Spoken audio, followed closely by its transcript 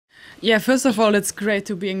Yeah, first of all, it's great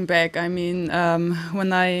to being back. I mean,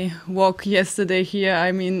 when I walked yesterday here,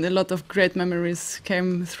 I mean, a lot of great memories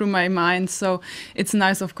came through my mind. So it's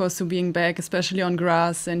nice, of course, to being back, especially on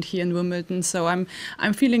grass and here in Wimbledon. So I'm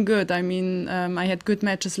feeling good. I mean, I had good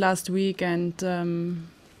matches last week, and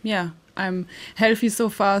yeah, I'm healthy so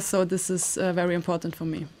far. So this is very important for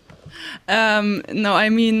me. No, I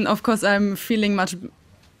mean, of course, I'm feeling much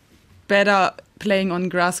better playing on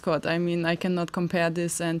grass court. I mean, I cannot compare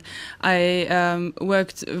this. And I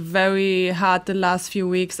worked very hard the last few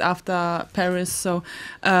weeks after Paris. So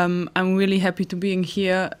I'm really happy to being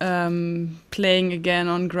here, playing again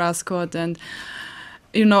on grass court. And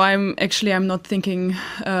you know, I'm not thinking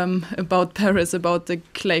about Paris, about the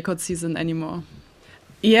clay court season anymore.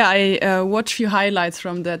 Yeah, I watched a few highlights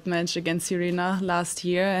from that match against Serena last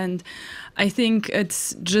year, and I think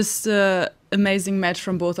it's just an amazing match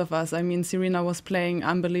from both of us. I mean, Serena was playing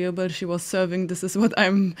unbelievable. She was serving. This is what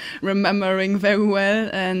I'm remembering very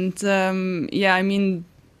well. And yeah, I mean,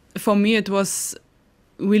 for me, it was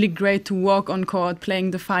really great to walk on court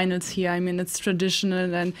playing the finals here. I mean, it's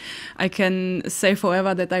traditional, and I can say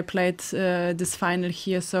forever that I played this final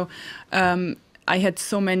here. So I had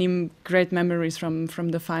so many great memories from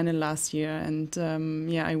the final last year, and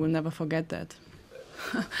yeah, I will never forget that.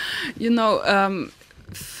 You know,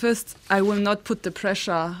 first, I will not put the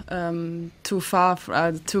pressure too far,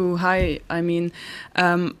 too high. I mean,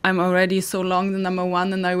 I'm already so long the number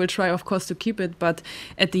one, and I will try, of course, to keep it. But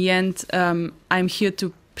at the end, I'm here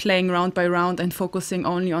to playing round by round and focusing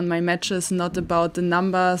only on my matches, not about the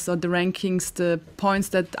numbers or the rankings, the points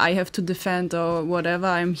that I have to defend or whatever.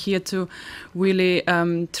 I'm here to really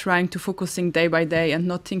trying to focusing day by day and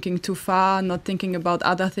not thinking too far, not thinking about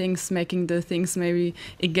other things, making the things maybe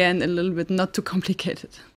again a little bit not too complicated.